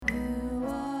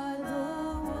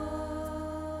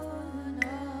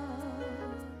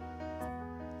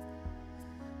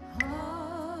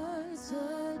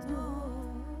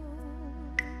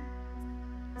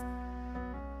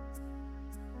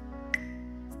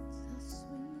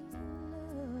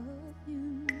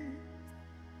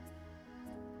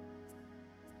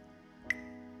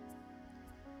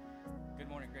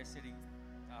Grace City.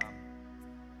 Um,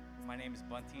 my name is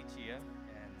Bunty Chia,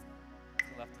 and to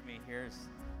the left of me here is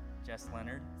Jess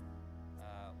Leonard.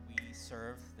 We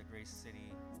serve the Grace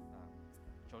City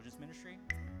Children's Ministry,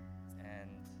 and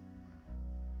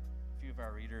a few of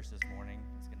our readers this morning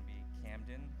is going to be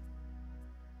Camden,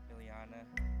 Ileana,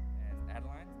 and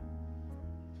Adeline.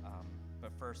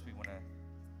 But first,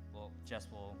 Jess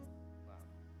will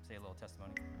say a little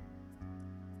testimony.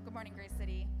 Good morning, Grace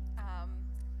City.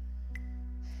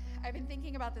 I've been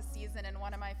thinking about this season, and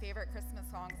one of my favorite Christmas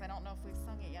songs, I don't know if we've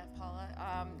sung it yet, Paula,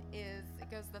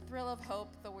 it goes, "The thrill of hope,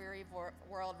 the weary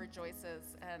world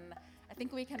rejoices." And I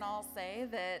think we can all say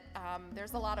that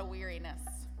there's a lot of weariness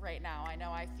right now. I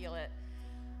know I feel it.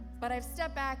 But I've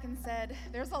stepped back and said,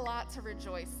 there's a lot to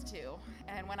rejoice to.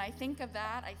 And when I think of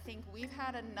that, I think we've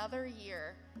had another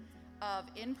year of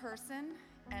in-person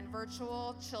and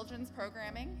virtual children's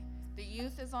programming. The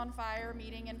youth is on fire,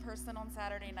 meeting in person on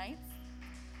Saturday nights.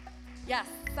 Yes,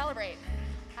 celebrate.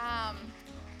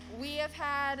 We have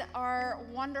had our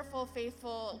wonderful,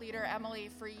 faithful leader, Emily,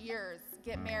 for years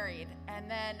get married, and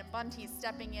then Bunty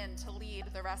stepping in to lead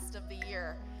the rest of the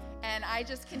year. And I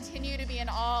just continue to be in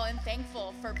awe and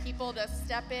thankful for people to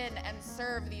step in and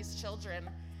serve these children.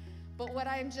 But what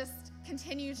I'm just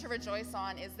continue to rejoice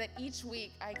on is that each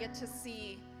week I get to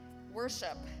see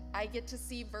worship. I get to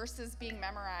see verses being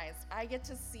memorized. I get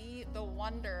to see the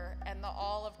wonder and the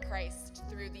awe of Christ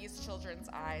through these children's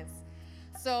eyes.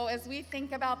 So as we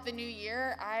think about the new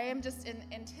year, I am just in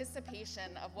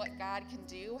anticipation of what God can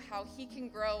do, how he can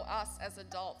grow us as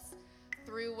adults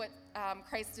through what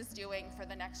Christ is doing for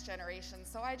the next generation.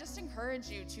 So I just encourage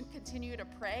you to continue to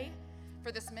pray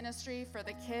for this ministry, for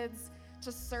the kids,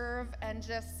 to serve, and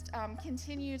just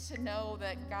continue to know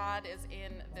that God is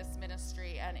in this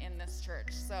ministry and in this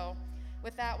church. So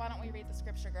with that, why don't we read the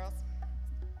scripture, girls?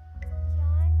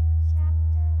 John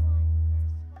chapter 1,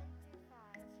 verse 1 through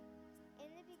 5. In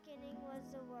the beginning was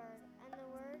the Word, and the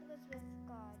Word was with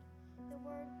God. The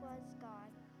Word was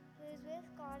God, who is with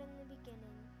God in the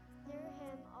beginning. Through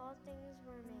him all things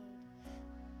were made.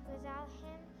 Without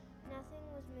him nothing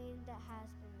was made that has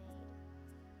been made.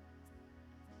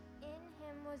 In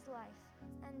him was life,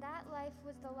 and that life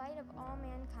was the light of all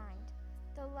mankind.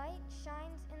 The light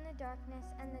shines in the darkness,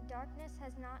 and the darkness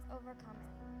has not overcome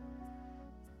it.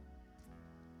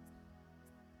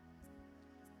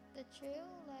 The true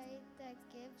light that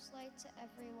gives light to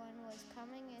everyone was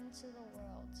coming into the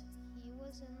world. He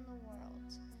was in the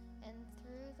world, and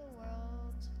through the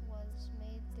world was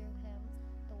made through him.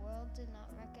 The world did not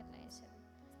recognize him.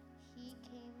 He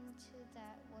came to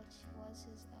that which was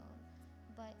his own,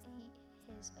 but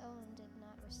his own did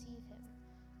not receive him.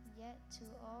 Yet to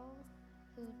all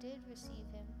who did receive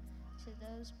him, to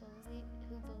those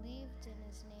who believed in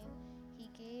his name, he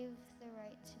gave the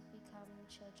right to become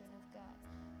children of God.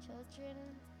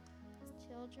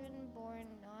 Children born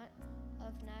not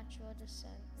of natural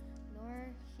descent,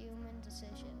 nor human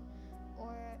decision,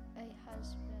 or a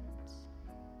husband's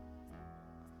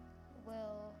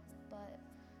will, but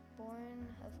born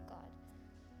of God.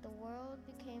 The world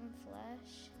became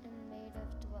flesh and made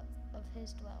of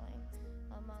his dwelling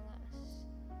among us.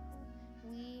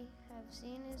 We have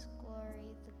seen his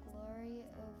glory, the glory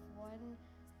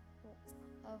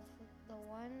of the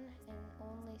one and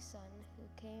only Son, who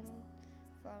came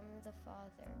from the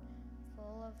Father,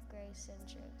 full of grace and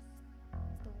truth.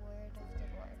 The word of the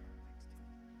Lord.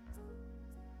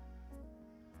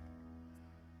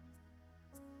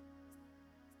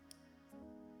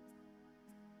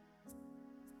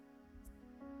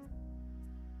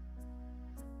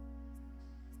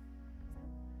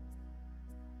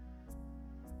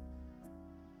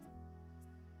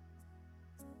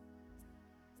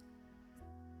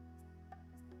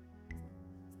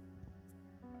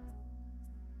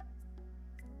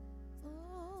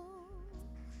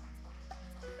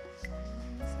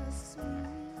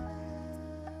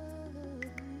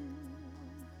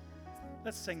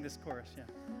 Let's sing this chorus, yeah.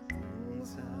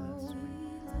 Jesus,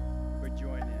 we're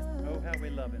joining in. Oh, how we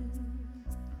love him.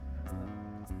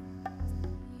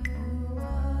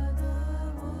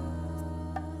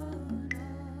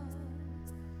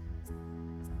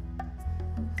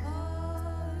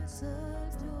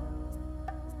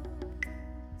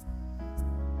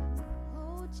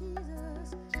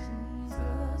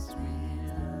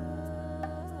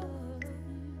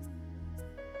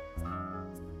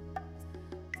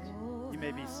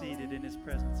 Be seated in his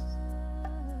presence.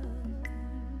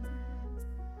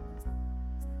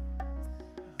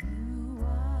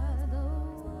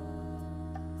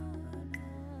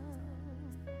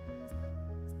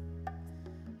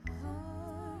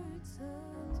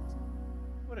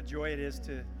 What a joy it is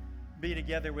to be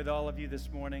together with all of you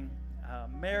this morning.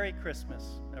 Merry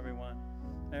Christmas, everyone.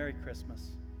 Merry Christmas.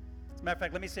 As a matter of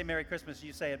fact, let me say Merry Christmas.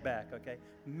 You say it back, okay?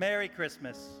 Merry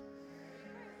Christmas.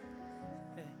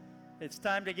 It's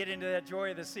time to get into that joy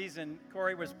of the season.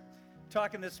 Corey was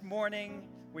talking this morning.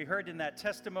 We heard in that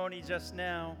testimony just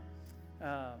now.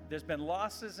 There's been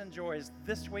losses and joys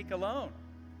this week alone,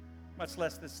 much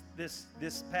less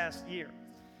this past year.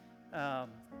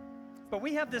 But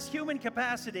we have this human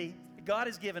capacity God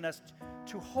has given us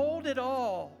to hold it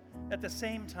all at the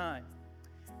same time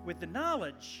with the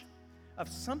knowledge of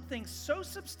something so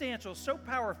substantial, so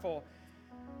powerful,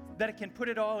 that it can put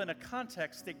it all in a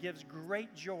context that gives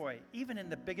great joy, even in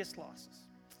the biggest losses.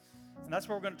 And that's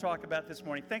what we're going to talk about this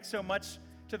morning. Thanks so much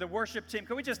to the worship team.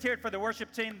 Can we just hear it for the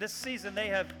worship team? This season they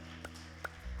have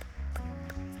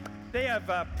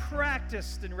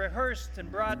practiced and rehearsed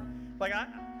and brought,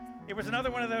 it was another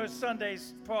one of those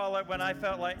Sundays, Paul, when I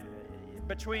felt like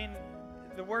between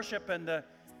the worship and the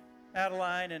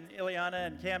Adeline and Ileana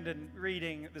and Camden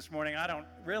reading this morning, I don't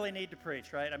really need to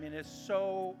preach, right? I mean, there's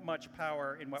so much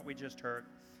power in what we just heard.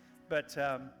 But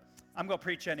I'm going to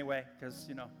preach anyway because,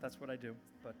 that's what I do.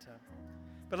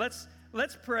 But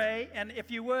let's pray. And if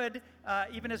you would,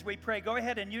 even as we pray, go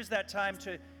ahead and use that time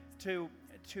to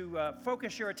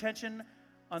focus your attention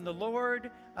on the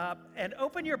Lord and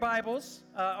open your Bibles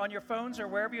on your phones or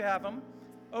wherever you have them.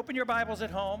 Open your Bibles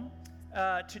at home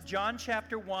to John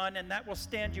chapter 1, and that will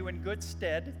stand you in good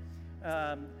stead.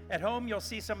 At home, you'll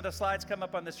see some of the slides come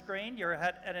up on the screen. You're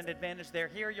at an advantage there.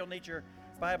 Here, you'll need your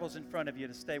Bibles in front of you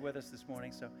to stay with us this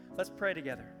morning. So let's pray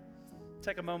together.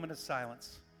 Take a moment of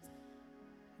silence.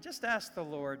 Just ask the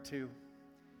Lord to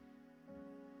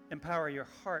empower your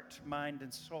heart, mind,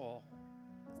 and soul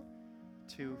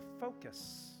to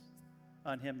focus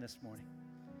on Him this morning,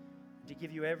 to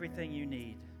give you everything you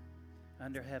need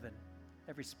under heaven,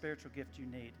 every spiritual gift you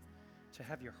need, to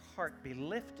have your heart be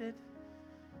lifted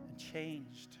and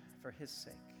changed for His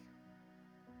sake.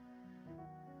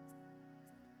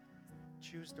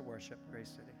 Choose to worship Grace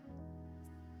City.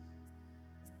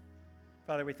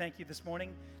 Father, we thank you this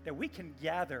morning that we can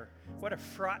gather. What a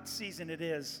fraught season it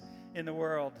is in the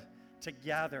world to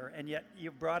gather, and yet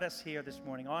you've brought us here this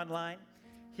morning online,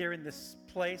 here in this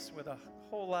place with a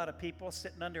whole lot of people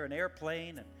sitting under an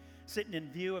airplane and sitting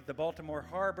in view of the Baltimore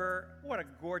Harbor. What a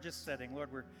gorgeous setting.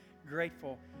 Lord, we're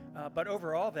grateful. But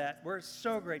over all that, we're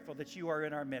so grateful that you are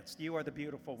in our midst. You are the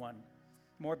beautiful one,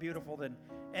 more beautiful than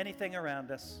anything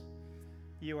around us.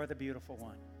 You are the beautiful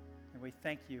one. And we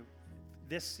thank you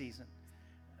this season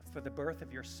for the birth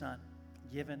of your Son,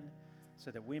 given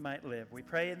so that we might live. We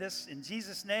pray in this in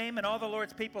Jesus' name, and all the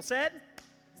Lord's people said,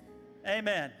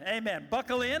 amen. Amen.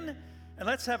 Buckle in, and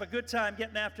let's have a good time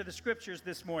getting after the Scriptures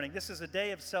this morning. This is a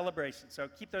day of celebration, so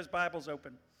keep those Bibles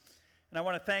open. And I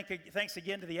want to thanks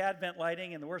again to the Advent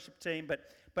lighting and the worship team,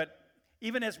 but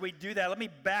even as we do that, let me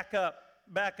back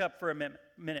up for a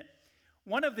minute.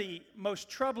 One of the most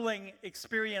troubling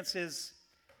experiences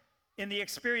in the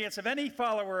experience of any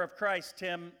follower of Christ,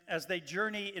 Tim, as they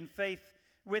journey in faith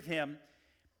with Him,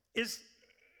 is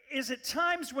at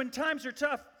times when times are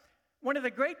tough, one of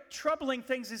the great troubling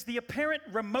things is the apparent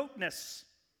remoteness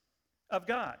of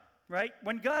God, right?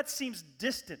 When God seems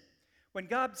distant, when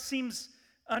God seems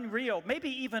unreal, maybe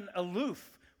even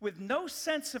aloof, with no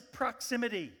sense of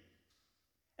proximity.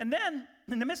 And then,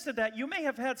 in the midst of that, you may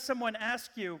have had someone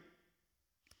ask you,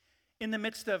 in the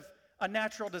midst of a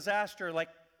natural disaster like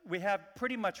we have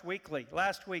pretty much weekly.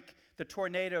 Last week, the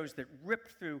tornadoes that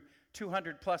ripped through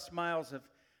 200 plus miles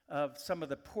of some of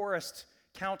the poorest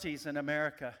counties in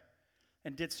America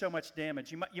and did so much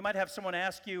damage. You might have someone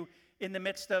ask you in the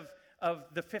midst of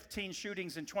the 15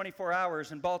 shootings in 24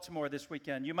 hours in Baltimore this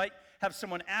weekend. You might have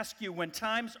someone ask you when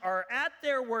times are at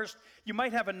their worst. You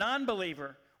might have a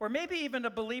non-believer, or maybe even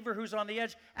a believer who's on the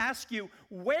edge, ask you,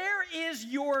 where is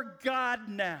your God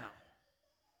now?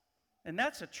 And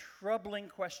that's a troubling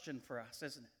question for us,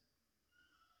 isn't it?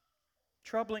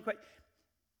 Troubling question.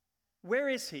 Where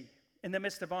is He in the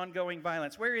midst of ongoing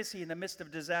violence? Where is He in the midst of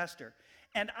disaster?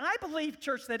 And I believe,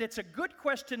 church, that it's a good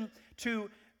question to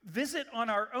visit on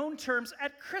our own terms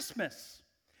at Christmas,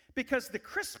 because the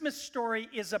Christmas story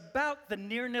is about the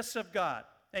nearness of God.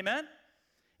 Amen?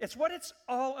 It's what it's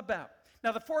all about.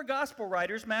 Now, the four gospel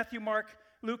writers, Matthew, Mark,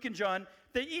 Luke, and John,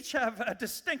 they each have a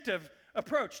distinctive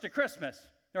approach to Christmas,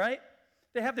 right?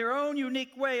 They have their own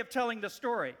unique way of telling the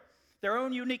story, their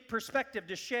own unique perspective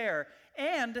to share,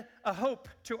 and a hope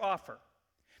to offer.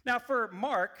 Now, for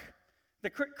Mark, the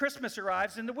Christmas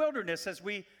arrives in the wilderness as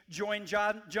we join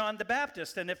John the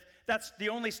Baptist. And if that's the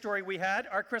only story we had,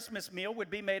 our Christmas meal would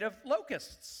be made of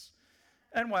locusts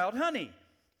and wild honey.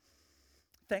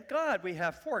 thank God we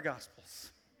have 4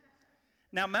 Gospels.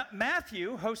 Now,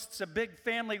 Matthew hosts a big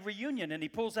family reunion, and he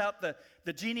pulls out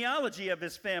the genealogy of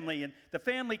his family and the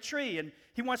family tree, and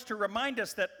he wants to remind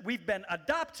us that we've been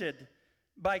adopted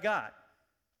by God.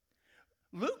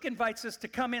 Luke invites us to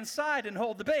come inside and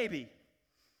hold the baby.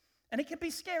 And it can be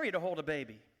scary to hold a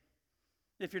baby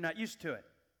if you're not used to it.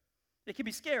 It can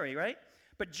be scary, right?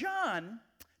 But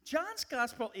John's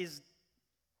gospel is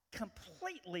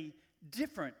completely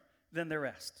different than the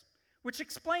rest, which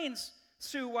explains,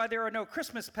 Sue, why there are no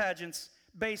Christmas pageants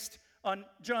based on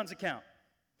John's account.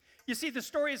 You see, the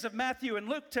stories of Matthew and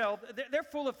Luke they're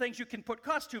full of things you can put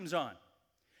costumes on.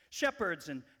 Shepherds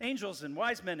and angels and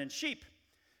wise men and sheep.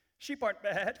 Sheep aren't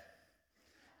bad.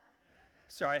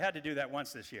 Sorry, I had to do that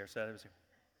once this year.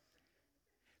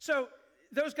 So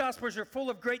those Gospels are full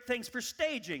of great things for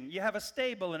staging. You have a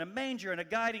stable and a manger and a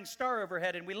guiding star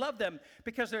overhead, and we love them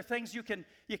because they're things you can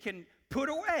put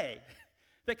away.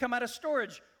 They come out of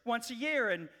storage once a year,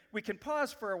 and we can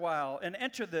pause for a while and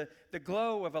enter the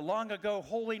glow of a long ago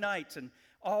holy night, and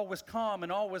all was calm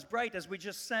and all was bright, as we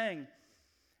just sang.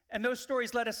 And those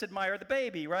stories let us admire the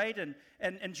baby, right? And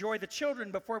enjoy the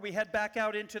children before we head back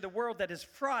out into the world that is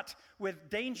fraught with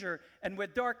danger and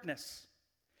with darkness.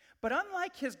 But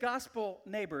unlike his gospel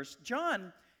neighbors,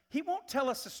 John, he won't tell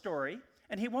us a story,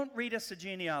 and he won't read us a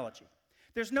genealogy.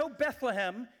 There's no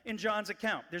Bethlehem in John's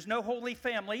account. There's no Holy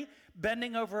Family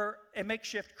bending over a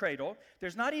makeshift cradle.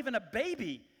 There's not even a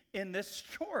baby in this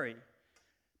story,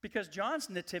 because John's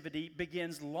nativity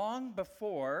begins long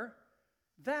before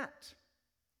that.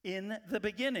 In the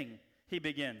beginning, he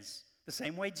begins, the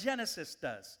same way Genesis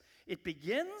does. It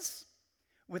begins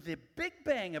with the big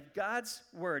bang of God's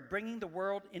word, bringing the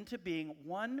world into being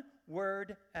one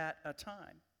word at a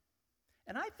time.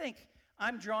 And I think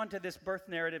I'm drawn to this birth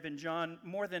narrative in John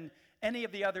more than any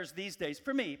of the others these days,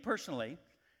 for me personally,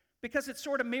 because it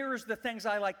sort of mirrors the things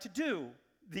I like to do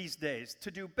these days,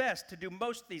 to do best, to do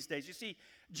most these days. You see,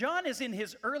 John is in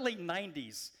his early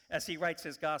 90s as he writes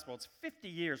his gospel. It's 50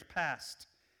 years past.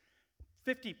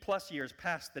 50 plus years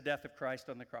past the death of Christ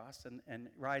on the cross and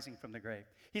rising from the grave.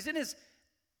 He's in his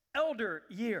elder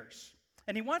years,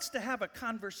 and he wants to have a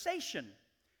conversation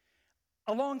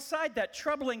alongside that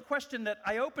troubling question that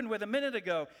I opened with a minute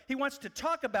ago. He wants to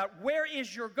talk about, where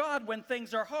is your God when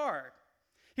things are hard?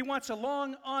 He wants a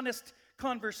long, honest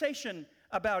conversation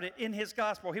about it in his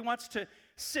gospel. He wants to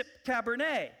sip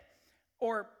Cabernet,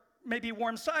 or maybe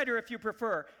warm cider if you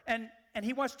prefer, and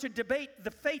he wants to debate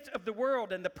the fate of the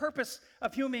world and the purpose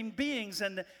of human beings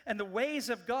and the ways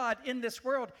of God in this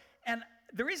world. And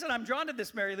the reason I'm drawn to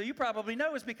this, Mary Lou, you probably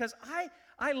know, is because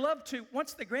I love to,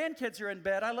 once the grandkids are in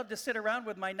bed, I love to sit around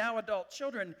with my now adult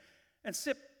children and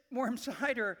sip warm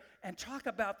cider and talk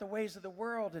about the ways of the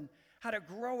world and how to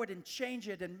grow it and change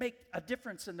it and make a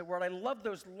difference in the world. I love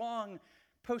those long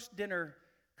post-dinner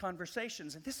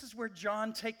conversations. And this is where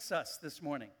John takes us this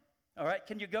morning. All right,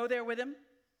 can you go there with him?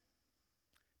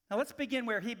 Now let's begin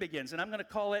where he begins, and I'm going to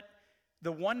call it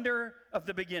the wonder of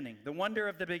the beginning, the wonder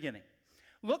of the beginning.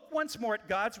 Look once more at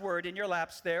God's word in your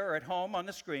laps there or at home on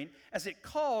the screen as it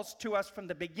calls to us from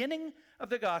the beginning of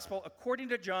the gospel according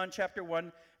to John chapter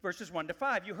 1, verses 1 to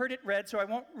 5. You heard it read, so I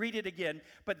won't read it again,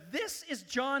 but this is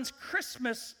John's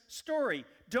Christmas story.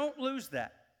 Don't lose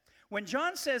that. When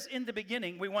John says in the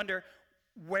beginning, we wonder,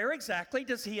 where exactly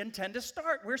does he intend to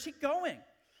start? Where's he going?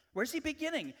 Where's he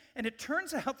beginning? And it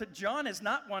turns out that John is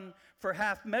not one for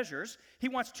half measures. He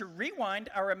wants to rewind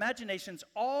our imaginations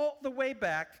all the way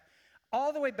back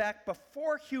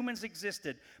before humans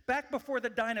existed, back before the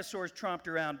dinosaurs tromped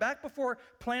around, back before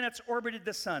planets orbited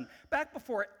the sun, back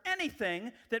before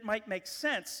anything that might make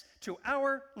sense to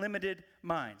our limited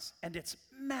minds. And it's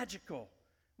magical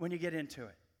when you get into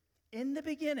it. In the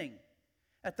beginning,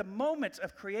 at the moment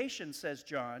of creation, says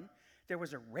John, there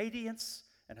was a radiance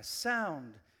and a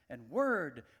sound and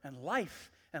word and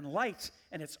life and light,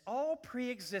 and it's all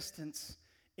pre-existence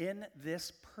in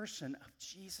this person of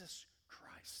Jesus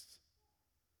Christ.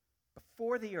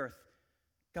 Before the earth,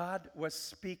 God was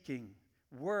speaking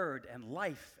word and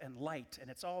life and light, and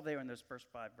it's all there in those first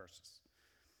 5 verses.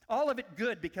 All of it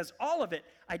good, because all of it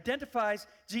identifies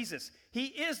Jesus. He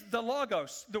is the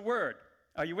Logos, the Word.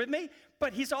 Are you with me?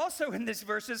 But he's also in these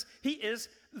verses, he is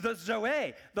the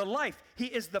Zoe, the life. He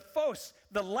is the Phos,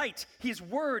 the light. He's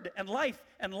word and life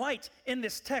and light in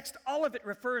this text. All of it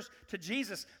refers to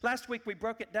Jesus. Last week we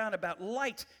broke it down about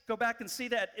light. Go back and see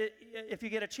that if you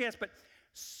get a chance. But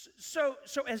so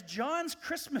as John's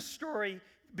Christmas story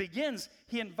begins,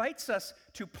 he invites us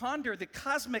to ponder the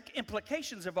cosmic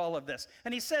implications of all of this.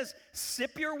 And he says,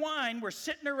 sip your wine. We're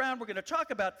sitting around. We're going to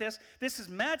talk about this. This is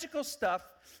magical stuff.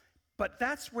 But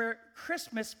that's where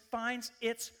Christmas finds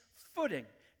its footing.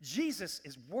 Jesus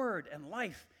is word and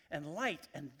life and light,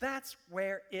 and that's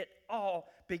where it all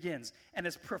begins. And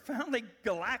as profoundly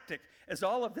galactic as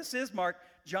all of this is, Mark,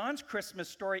 John's Christmas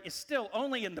story is still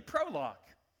only in the prologue.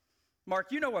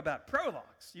 Mark, you know about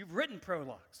prologues. You've written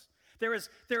prologues. There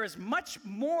is much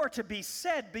more to be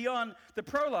said beyond the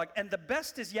prologue, and the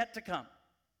best is yet to come.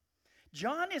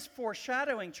 John is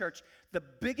foreshadowing, church, the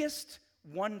biggest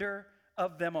wonder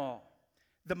of them all.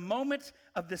 The moment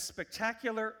of the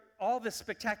spectacular, all the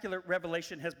spectacular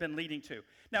revelation has been leading to.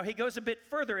 Now, he goes a bit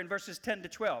further in verses 10 to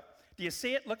 12. Do you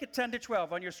see it? Look at 10 to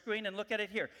 12 on your screen and look at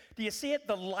it here. Do you see it?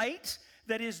 The light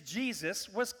that is Jesus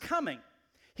was coming.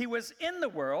 He was in the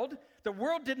world. The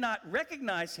world did not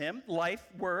recognize him, life,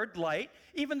 word, light.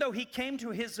 Even though he came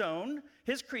to his own,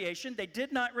 his creation, they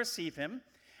did not receive him.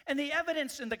 And the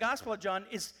evidence in the Gospel of John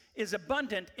is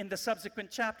abundant in the subsequent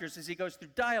chapters as he goes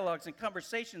through dialogues and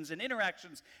conversations and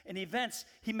interactions and events.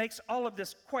 He makes all of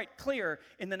this quite clear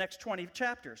in the next 20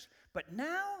 chapters. But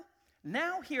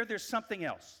now here there's something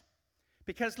else.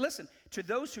 Because listen, to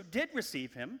those who did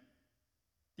receive him,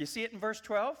 you see it in verse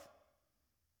 12?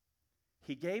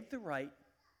 He gave the right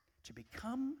to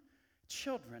become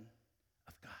children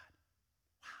of God.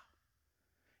 Wow.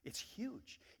 It's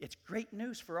huge. It's great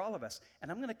news for all of us. And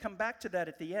I'm going to come back to that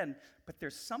at the end, but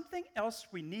there's something else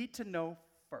we need to know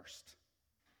first.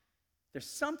 There's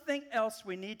something else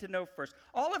we need to know first.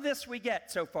 All of this we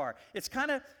get so far.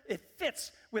 It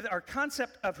fits with our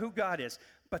concept of who God is.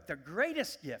 But the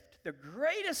greatest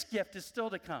gift is still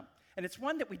to come. And it's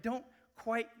one that we don't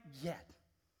quite get.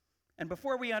 And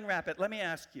before we unwrap it, let me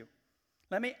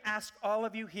ask all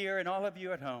of you here and all of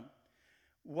you at home,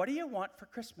 what do you want for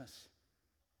Christmas?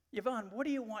 Yvonne, what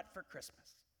do you want for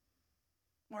Christmas?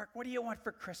 Mark, what do you want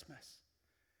for Christmas?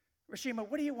 Rashima,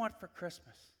 what do you want for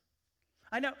Christmas?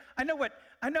 I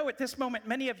know at this moment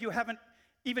many of you haven't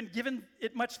even given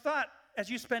it much thought as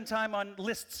you spend time on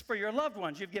lists for your loved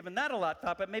ones. You've given that a lot of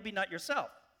thought, but maybe not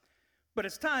yourself. But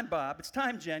it's time, Bob. It's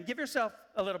time, Jen. Give yourself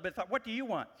a little bit of thought. What do you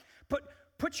want?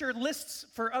 Put your lists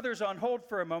for others on hold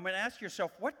for a moment. Ask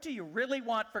yourself, what do you really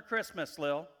want for Christmas,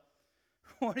 Lil?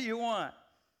 What do you want?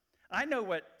 I know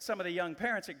what some of the young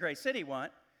parents at Grace City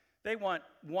want. They want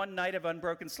one night of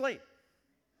unbroken sleep.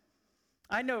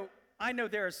 I know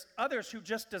there's others who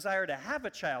just desire to have a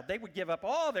child. They would give up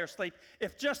all their sleep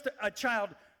if just a child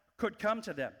could come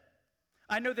to them.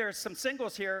 I know there's some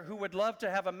singles here who would love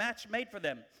to have a match made for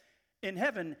them in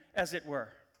heaven, as it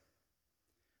were.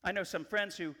 I know some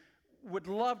friends who would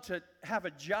love to have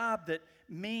a job that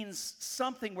means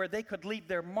something where they could leave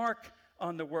their mark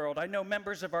on the world. I know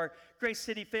members of our Grace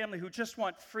City family who just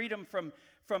want freedom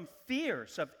from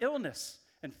fears of illness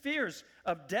and fears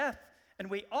of death. And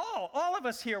we all of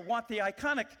us here want the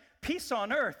iconic peace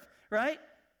on earth, right?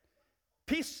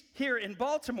 Peace here in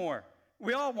Baltimore.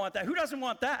 We all want that. Who doesn't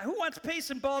want that? Who wants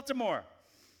peace in Baltimore?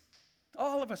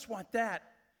 All of us want that,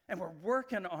 and we're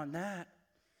working on that.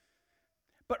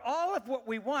 But all of what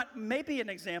we want may be an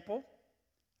example,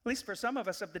 at least for some of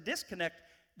us, of the disconnect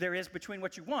there is between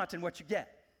what you want and what you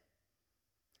get.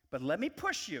 But let me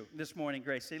push you this morning,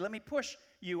 Gracie. Let me push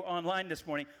you online this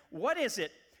morning. What is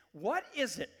it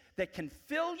that can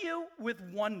fill you with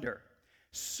wonder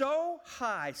so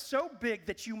high, so big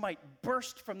that you might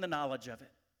burst from the knowledge of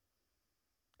it?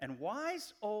 And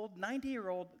wise old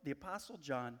 90-year-old, the Apostle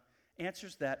John,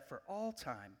 answers that for all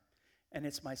time. And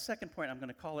it's my second point. I'm going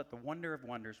to call it the wonder of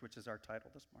wonders, which is our title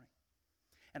this morning.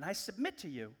 And I submit to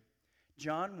you,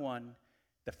 John 1,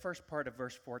 the first part of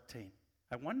verse 14.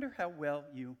 I wonder how well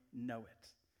you know it.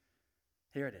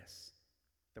 Here it is.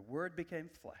 The Word became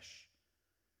flesh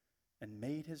and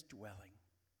made his dwelling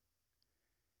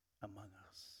among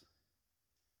us.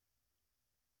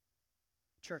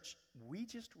 Church, we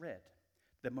just read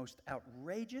the most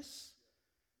outrageous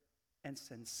and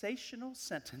sensational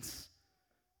sentence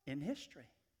in history.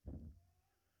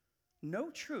 No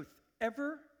truth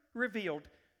ever revealed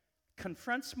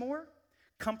confronts more,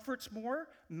 comforts more,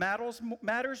 matters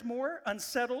more,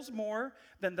 unsettles more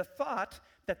than the thought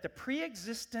that the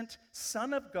pre-existent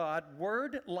Son of God,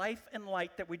 Word, life, and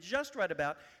light that we just read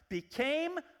about,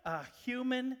 became a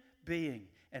human being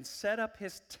and set up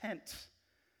his tent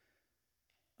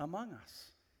among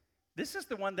us. This is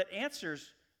the one that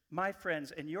answers my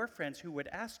friends and your friends who would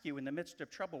ask you in the midst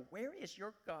of trouble, where is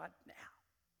your God now?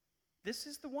 This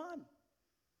is the one.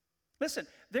 Listen,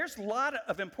 there's a lot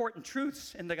of important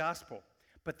truths in the gospel,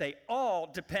 but they all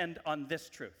depend on this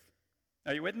truth.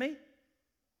 Are you with me?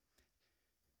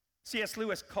 C.S.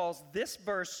 Lewis calls this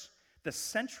verse the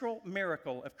central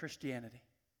miracle of Christianity.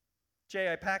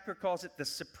 J.I. Packer calls it the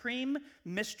supreme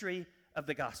mystery of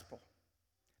the gospel.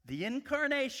 The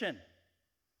incarnation.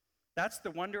 That's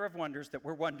the wonder of wonders that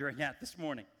we're wondering at this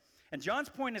morning. And John's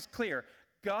point is clear.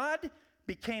 God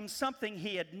became something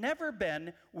he had never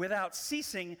been without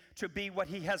ceasing to be what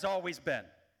he has always been.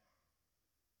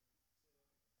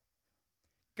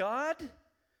 God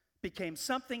became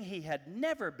something he had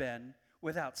never been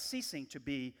without ceasing to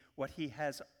be what he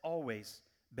has always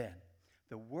been.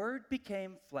 The Word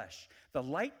became flesh. The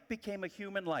light became a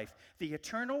human life. The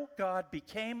eternal God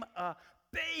became a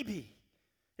baby.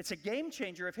 It's a game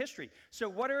changer of history. So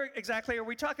what exactly are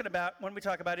we talking about when we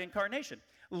talk about incarnation?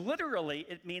 Literally,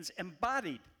 it means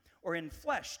embodied or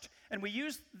enfleshed. And we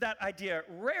use that idea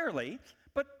rarely,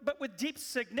 but with deep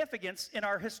significance in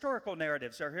our historical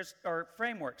narratives, our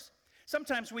frameworks.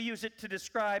 Sometimes we use it to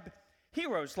describe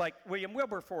heroes like William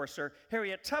Wilberforce or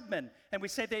Harriet Tubman, and we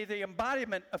say they're the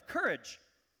embodiment of courage.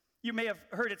 You may have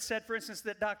heard it said, for instance,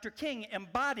 that Dr. King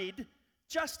embodied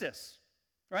justice,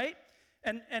 right?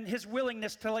 And his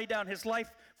willingness to lay down his life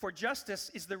for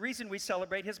justice is the reason we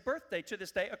celebrate his birthday to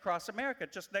this day across America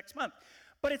just next month.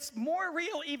 But it's more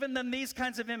real even than these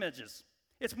kinds of images.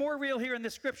 It's more real here in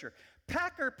this scripture.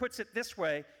 Packer puts it this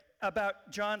way about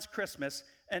John's Christmas,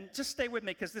 and just stay with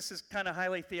me because this is kind of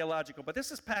highly theological, but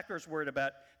this is Packer's word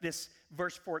about this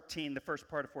verse 14, the first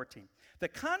part of 14. The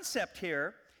concept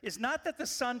here is not that the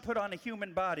Son put on a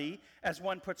human body as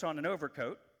one puts on an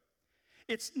overcoat.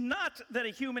 It's not that a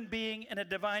human being and a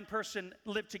divine person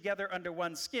live together under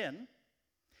one skin.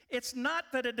 It's not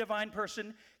that a divine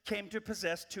person came to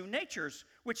possess two natures,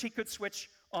 which he could switch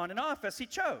on and off as he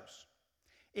chose.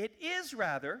 It is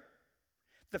rather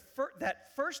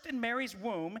that first in Mary's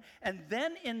womb, and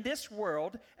then in this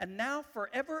world, and now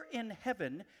forever in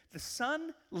heaven, the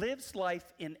Son lives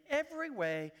life in every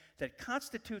way that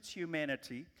constitutes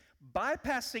humanity,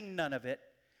 bypassing none of it.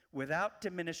 Without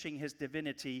diminishing his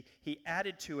divinity, he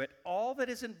added to it all that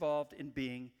is involved in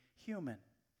being human.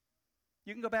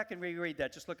 You can go back and reread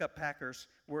that. Just look up Packer's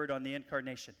word on the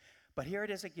incarnation. But here it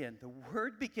is again. The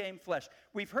Word became flesh.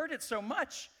 We've heard it so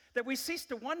much that we cease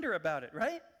to wonder about it,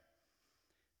 right?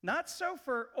 Not so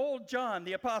for old John,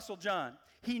 the Apostle John.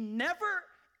 He never,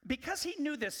 because he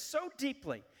knew this so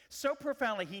deeply, so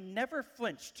profoundly, he never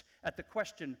flinched at the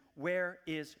question, where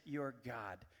is your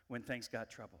God, when things got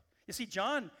troubled? You see,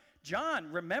 John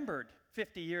remembered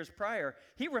 50 years prior.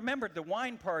 He remembered the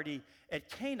wine party at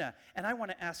Cana. And I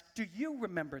want to ask, do you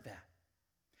remember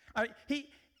that?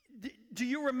 Do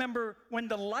you remember when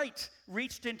the light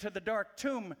reached into the dark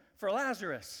tomb for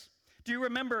Lazarus? Do you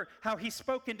remember how he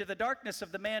spoke into the darkness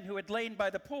of the man who had lain by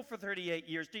the pool for 38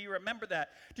 years? Do you remember that?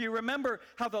 Do you remember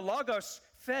how the Logos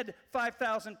fed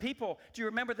 5,000 people? Do you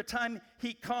remember the time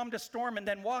he calmed a storm and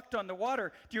then walked on the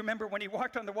water? Do you remember when he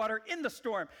walked on the water in the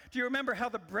storm? Do you remember how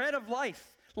the bread of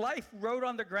life rode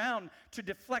on the ground to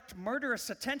deflect murderous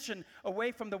attention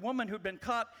away from the woman who'd been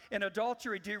caught in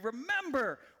adultery? Do you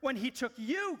remember when he took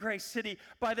you, Grace City,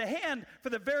 by the hand for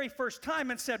the very first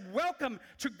time and said, welcome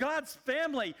to God's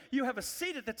family. You have a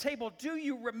seat at the table. Do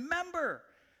you remember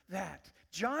that?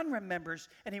 John remembers,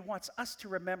 and he wants us to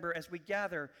remember as we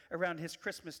gather around his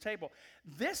Christmas table.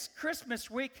 This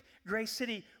Christmas week, Grace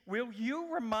City, will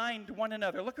you remind one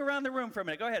another? Look around the room for a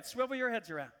minute. Go ahead, swivel your heads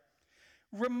around.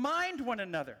 Remind one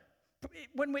another.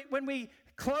 When we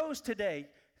close today,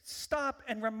 stop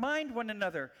and remind one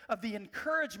another of the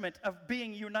encouragement of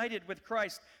being united with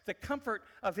Christ, the comfort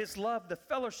of his love, the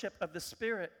fellowship of the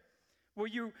Spirit. Will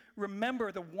you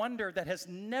remember the wonder that has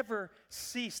never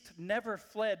ceased, never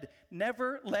fled,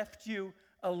 never left you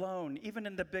alone, even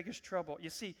in the biggest trouble? You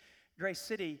see, Grace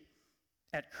City,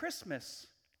 at Christmas,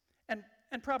 and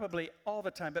probably all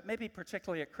the time, but maybe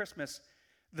particularly at Christmas,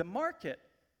 the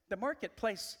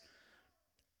marketplace,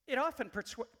 it often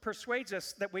persuades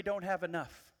us that we don't have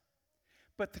enough.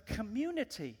 But the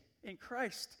community in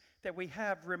Christ that we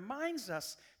have reminds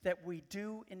us that we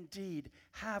do indeed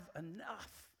have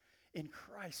enough. In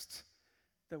Christ,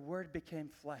 the Word became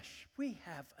flesh. We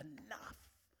have enough.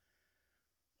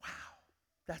 Wow,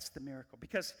 that's the miracle.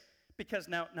 Because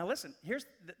now listen, here's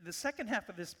the second half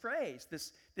of this phrase,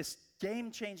 this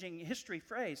game-changing history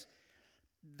phrase.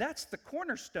 That's the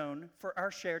cornerstone for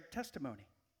our shared testimony.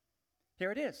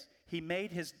 Here it is. He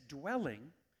made his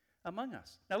dwelling among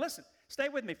us. Now listen, stay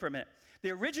with me for a minute.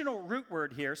 The original root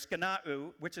word here,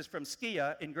 skenau, which is from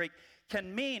skia in Greek,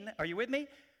 can mean, are you with me?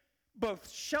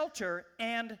 Both shelter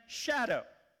and shadow.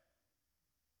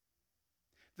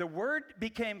 The Word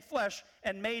became flesh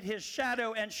and made his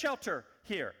shadow and shelter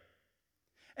here.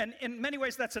 And in many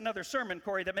ways, that's another sermon,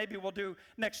 Corey, that maybe we'll do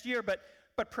next year, but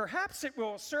perhaps it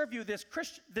will serve you this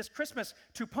Christmas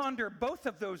to ponder both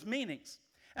of those meanings.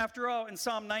 After all, in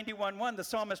Psalm 91:1, the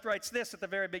psalmist writes this at the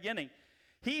very beginning.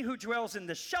 He who dwells in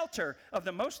the shelter of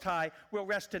the Most High will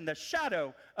rest in the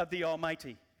shadow of the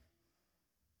Almighty.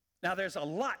 Now, there's a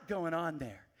lot going on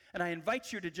there, and I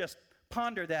invite you to just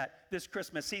ponder that this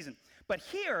Christmas season. But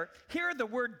here the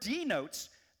word denotes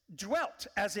dwelt,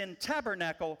 as in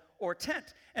tabernacle or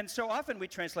tent. And so often we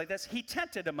translate this, he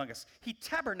tented among us. He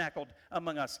tabernacled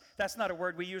among us. That's not a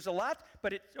word we use a lot,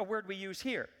 but it's a word we use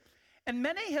here. And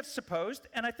many have supposed,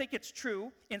 and I think it's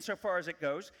true insofar as it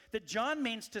goes, that John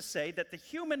means to say that the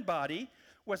human body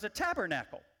was a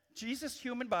tabernacle. Jesus'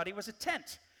 human body was a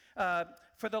tent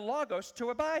for the Logos to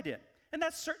abide in. And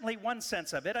that's certainly one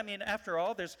sense of it. I mean, after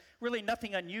all, there's really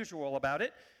nothing unusual about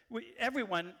it. Every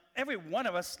one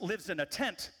of us lives in a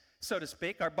tent, so to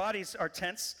speak. Our bodies are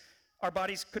tents. Our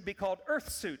bodies could be called earth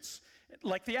suits,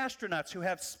 like the astronauts who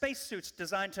have space suits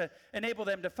designed to enable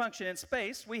them to function in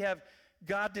space. We have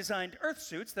God-designed earth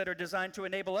suits that are designed to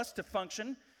enable us to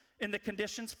function in the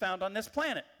conditions found on this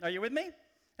planet. Are you with me?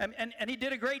 And he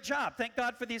did a great job. Thank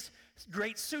God for these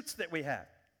great suits that we have.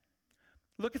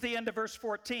 Look at the end of verse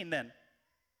 14 then.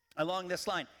 Along this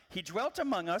line, he dwelt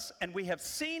among us, and we have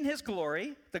seen his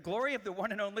glory, the glory of the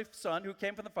one and only Son who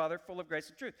came from the Father, full of grace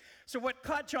and truth. So what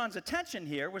caught John's attention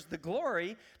here was the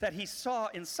glory that he saw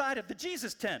inside of the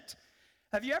Jesus tent.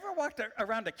 Have you ever walked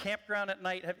around a campground at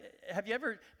night? Have you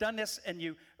ever done this and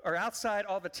you are outside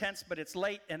all the tents, but it's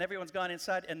late and everyone's gone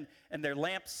inside and their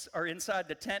lamps are inside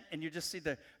the tent and you just see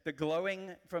the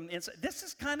glowing from the inside? This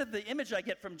is kind of the image I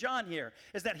get from John here,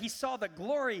 is that he saw the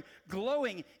glory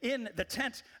glowing in the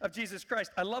tent of Jesus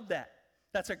Christ. I love that.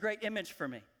 That's a great image for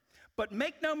me. But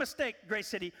make no mistake, Grace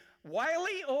City,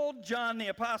 wily old John the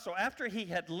Apostle, after he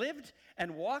had lived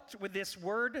and walked with this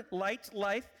word, light,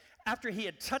 life, after he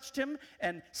had touched him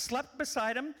and slept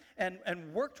beside him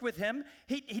and worked with him,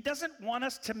 he doesn't want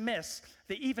us to miss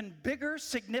the even bigger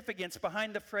significance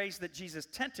behind the phrase that Jesus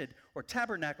tented or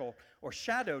tabernacled or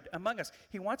shadowed among us.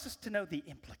 He wants us to know the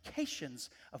implications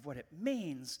of what it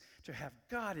means to have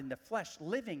God in the flesh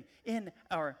living in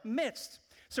our midst.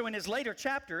 So in his later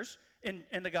chapters in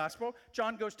the gospel,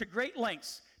 John goes to great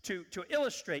lengths to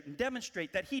illustrate and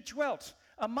demonstrate that he dwelt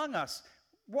among us,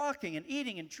 walking and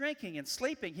eating and drinking and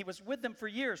sleeping. He was with them for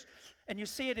years. And you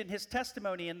see it in his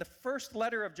testimony in the first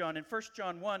letter of John, in 1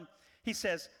 John 1. He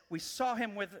says, we saw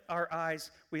him with our eyes,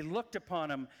 we looked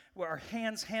upon him, where our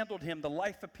hands handled him, the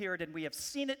life appeared, and we have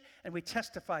seen it, and we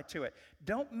testify to it.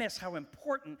 Don't miss how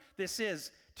important this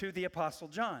is to the Apostle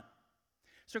John.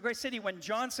 So Grace City, when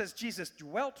John says Jesus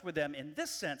dwelt with them in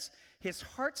this sense, his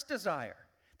heart's desire,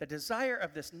 the desire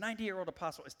of this 90-year-old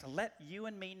apostle, is to let you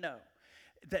and me know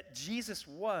that Jesus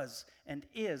was and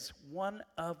is one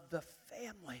of the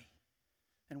family,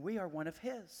 and we are one of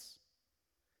his.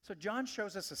 So John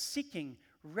shows us a seeking,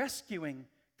 rescuing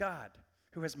God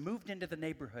who has moved into the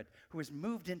neighborhood, who has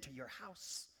moved into your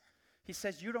house. He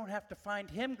says you don't have to find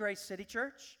him, Grace City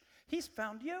Church. He's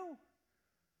found you.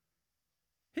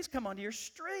 He's come onto your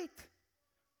street.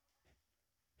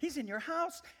 He's in your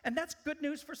house, and that's good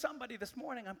news for somebody this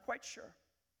morning, I'm quite sure.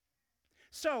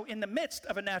 So, in the midst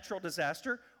of a natural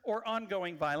disaster or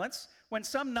ongoing violence, when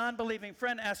some non-believing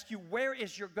friend asks you, where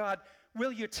is your God,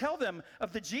 will you tell them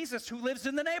of the Jesus who lives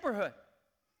in the neighborhood?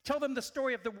 Tell them the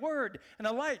story of the Word and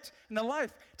the light and the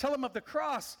life. Tell them of the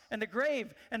cross and the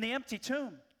grave and the empty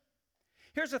tomb.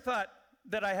 Here's a thought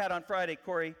that I had on Friday,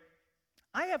 Corey.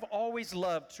 I have always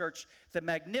loved, church, the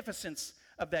magnificence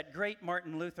of that great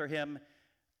Martin Luther hymn,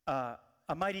 A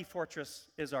Mighty Fortress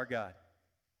is Our God.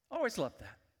 Always loved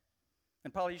that.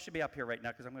 And Paula, you should be up here right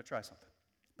now because I'm going to try something.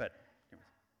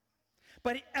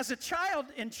 But as a child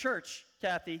in church,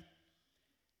 Kathy,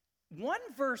 one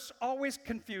verse always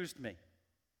confused me.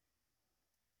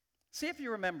 See if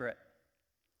you remember it.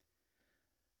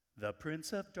 The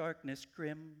Prince of Darkness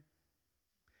grim,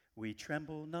 we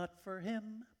tremble not for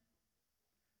him.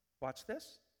 Watch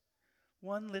this.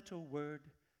 One little word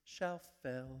shall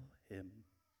fell him.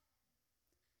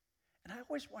 And I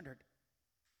always wondered,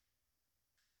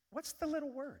 what's the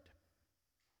little word?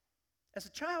 As a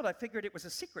child, I figured it was a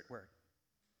secret word,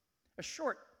 a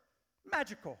short,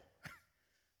 magical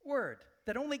word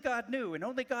that only God knew and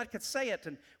only God could say it.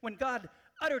 And when God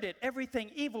uttered it,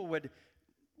 everything evil would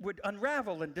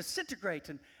unravel and disintegrate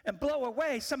and blow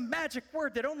away, some magic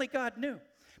word that only God knew.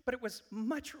 But it was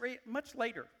much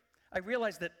later I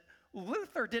realized that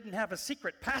Luther didn't have a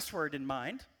secret password in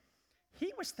mind.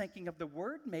 He was thinking of the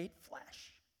Word made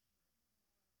flesh.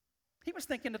 He was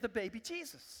thinking of the baby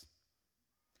Jesus.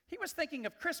 He was thinking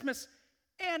of Christmas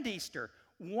and Easter.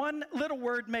 One little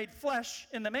Word made flesh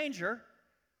in the manger,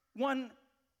 one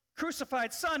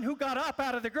crucified Son who got up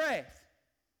out of the grave.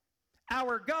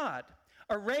 Our God,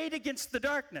 arrayed against the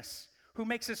darkness, who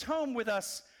makes his home with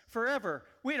us forever.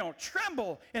 We don't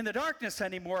tremble in the darkness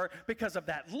anymore because of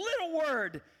that little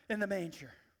word in the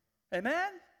manger.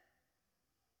 Amen?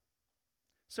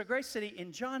 So Grace City,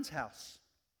 in John's house,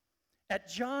 at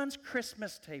John's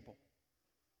Christmas table,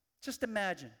 just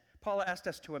imagine. Paula asked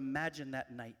us to imagine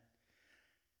that night.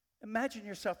 Imagine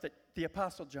yourself at the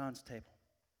Apostle John's table.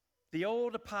 The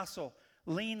old apostle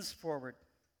leans forward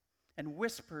and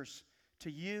whispers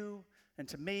to you and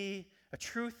to me a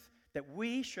truth that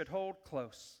we should hold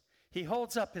close. He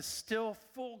holds up his still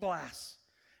full glass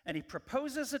and he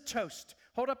proposes a toast.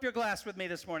 Hold up your glass with me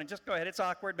this morning. Just go ahead. It's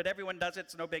awkward, but everyone does it.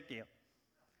 It's no big deal.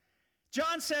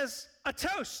 John says, a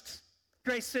toast,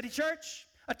 Grace City Church,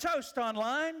 a toast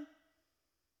online.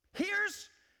 Here's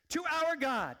to our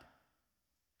God.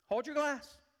 Hold your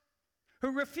glass.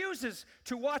 Who refuses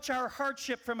to watch our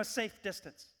hardship from a safe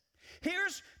distance.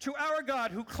 Here's to our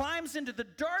God who climbs into the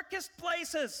darkest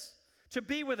places to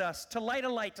be with us, to light a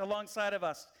light alongside of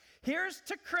us. Here's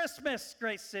to Christmas,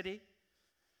 Grace City,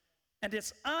 and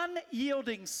its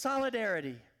unyielding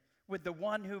solidarity with the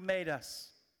one who made us.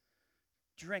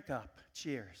 Drink up.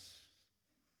 Cheers.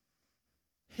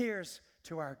 Here's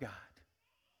to our God.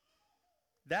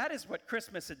 That is what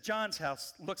Christmas at John's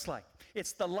house looks like.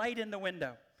 It's the light in the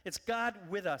window. It's God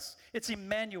with us. It's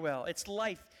Emmanuel. It's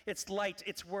life. It's light.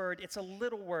 It's word. It's a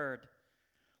little word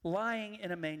lying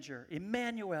in a manger.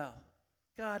 Emmanuel,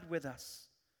 God with us.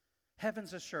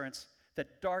 Heaven's assurance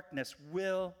that darkness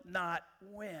will not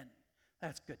win.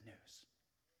 That's good news.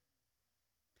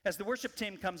 As the worship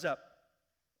team comes up,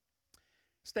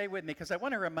 stay with me because I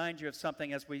want to remind you of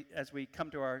something as we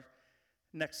come to our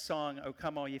next song, O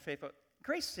Come All Ye Faithful.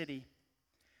 Grace City,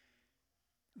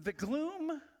 the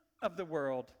gloom of the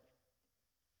world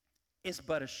is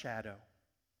but a shadow.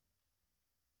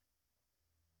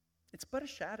 It's but a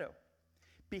shadow.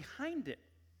 Behind it,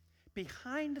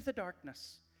 behind the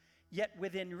darkness, yet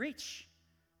within reach,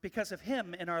 because of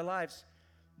Him in our lives,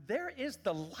 there is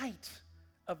the light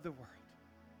of the world.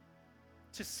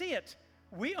 To see it,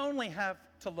 we only have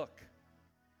to look.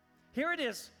 Here it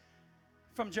is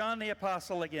from John the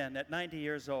Apostle again at 90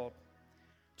 years old.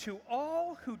 To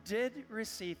all who did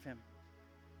receive Him,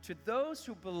 to those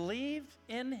who believed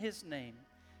in His name,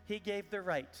 He gave the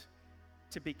right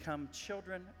to become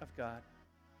children of God.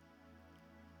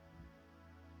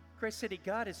 Grace City,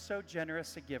 God is so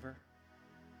generous a giver.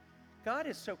 God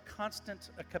is so constant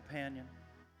a companion.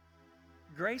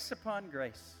 Grace upon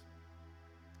grace.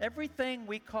 Everything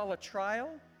we call a trial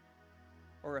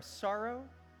or a sorrow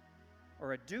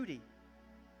or a duty,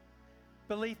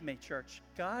 believe me, church,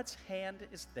 God's hand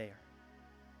is there.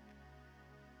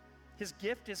 His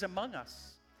gift is among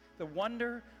us, the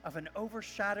wonder of an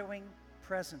overshadowing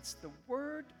presence, the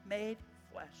Word made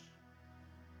flesh,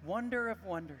 wonder of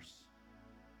wonders.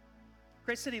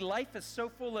 Grace City, life is so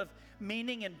full of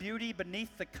meaning and beauty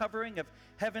beneath the covering of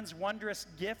heaven's wondrous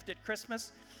gift at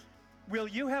Christmas. Will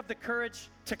you have the courage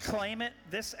to claim it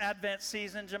this Advent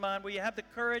season, Jaman? Will you have the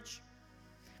courage?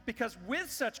 Because with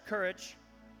such courage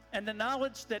and the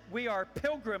knowledge that we are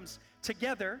pilgrims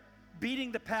together,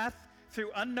 beating the path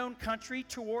through unknown country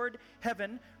toward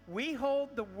heaven, we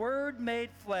hold the Word made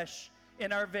flesh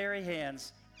in our very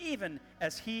hands, even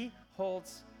as He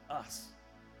holds us.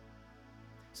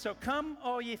 So come,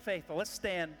 all ye faithful. Let's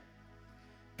stand.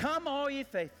 Come, all ye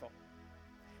faithful.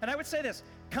 And I would say this,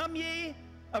 come ye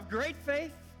of great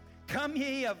faith, come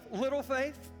ye of little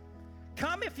faith.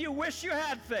 Come if you wish you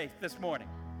had faith this morning.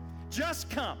 Just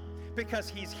come, because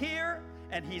He's here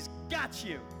and He's got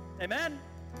you. Amen?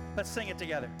 Let's sing it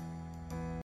together.